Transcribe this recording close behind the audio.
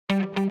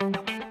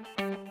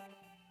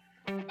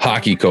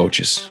hockey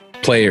coaches,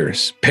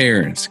 players,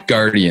 parents,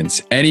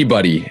 guardians,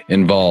 anybody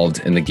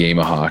involved in the game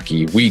of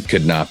hockey, we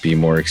could not be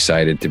more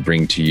excited to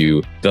bring to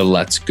you the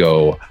Let's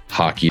Go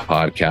Hockey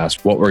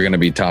podcast. What we're going to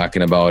be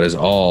talking about is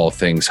all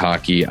things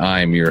hockey.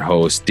 I'm your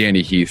host,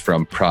 Danny Heath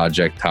from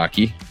Project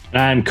Hockey.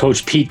 I'm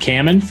Coach Pete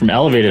Kamen from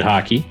Elevated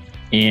Hockey.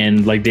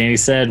 And like Danny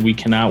said, we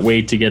cannot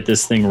wait to get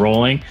this thing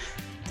rolling.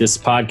 This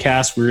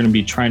podcast, we're going to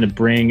be trying to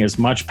bring as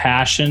much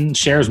passion,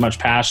 share as much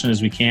passion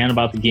as we can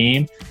about the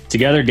game.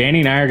 Together,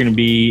 Danny and I are going to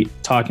be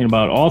talking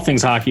about all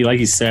things hockey. Like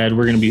he said,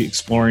 we're going to be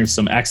exploring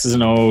some X's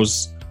and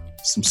O's,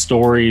 some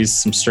stories,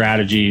 some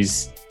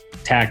strategies,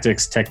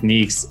 tactics,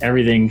 techniques,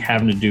 everything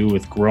having to do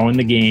with growing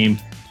the game,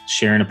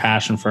 sharing a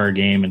passion for our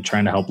game, and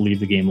trying to help leave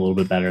the game a little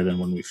bit better than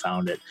when we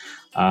found it.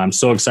 I'm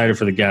so excited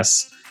for the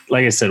guests.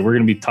 Like I said, we're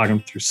going to be talking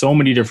through so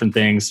many different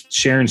things,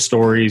 sharing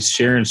stories,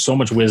 sharing so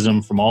much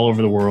wisdom from all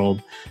over the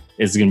world.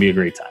 It's going to be a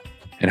great time.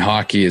 And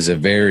hockey is a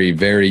very,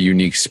 very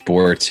unique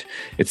sport.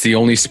 It's the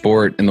only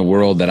sport in the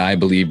world that I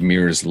believe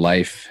mirrors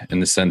life, in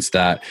the sense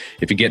that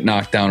if you get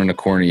knocked down in a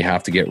corner, you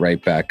have to get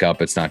right back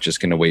up. It's not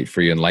just going to wait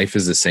for you. And life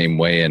is the same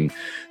way. And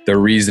the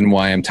reason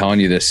why I'm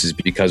telling you this is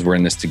because we're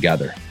in this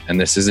together. And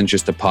this isn't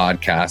just a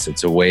podcast.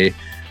 It's a way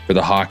for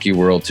the hockey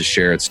world to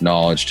share its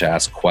knowledge, to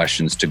ask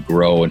questions, to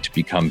grow, and to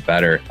become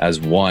better as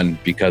one.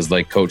 Because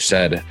like Coach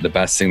said, the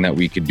best thing that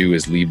we could do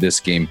is leave this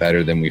game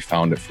better than we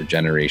found it for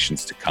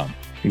generations to come.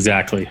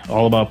 Exactly.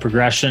 All about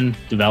progression,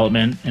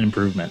 development, and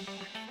improvement.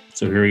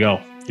 So here we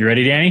go. You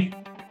ready, Danny?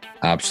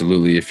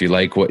 Absolutely. If you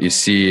like what you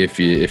see, if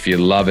you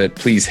love it,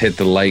 please hit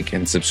the like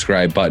and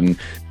subscribe button.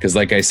 Because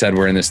like I said,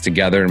 we're in this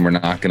together and we're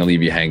not going to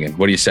leave you hanging.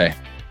 What do you say?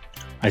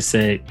 I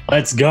say,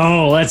 let's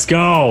go. Let's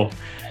go.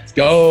 Let's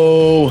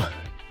go.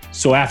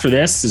 So after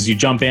this, as you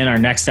jump in, our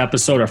next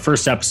episode, our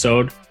first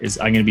episode, is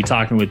I'm going to be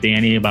talking with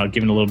Danny about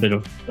giving a little bit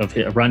of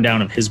a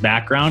rundown of his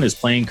background, his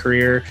playing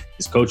career,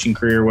 his coaching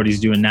career, what he's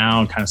doing now,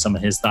 and kind of some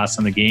of his thoughts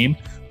on the game.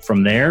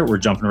 From there, we're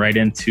jumping right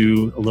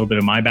into a little bit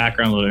of my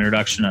background, a little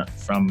introduction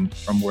from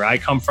where I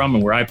come from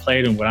and where I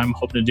played and what I'm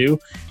hoping to do.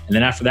 And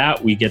then after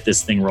that, we get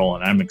this thing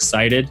rolling. I'm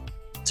excited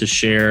to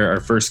share our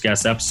first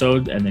guest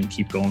episode and then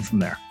keep going from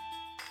there.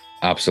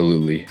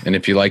 Absolutely. And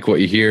if you like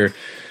what you hear,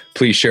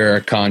 please share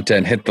our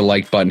content, hit the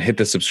like button, hit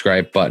the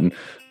subscribe button,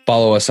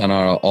 follow us on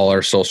all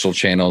our social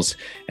channels.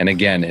 And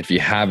again, if you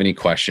have any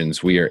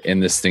questions, we are in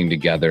this thing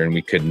together and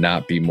we could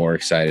not be more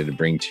excited to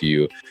bring to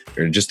you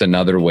just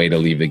another way to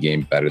leave the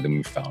game better than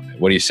we found it.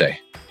 What do you say?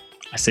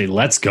 I say,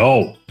 let's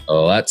go.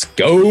 Let's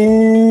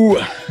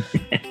go.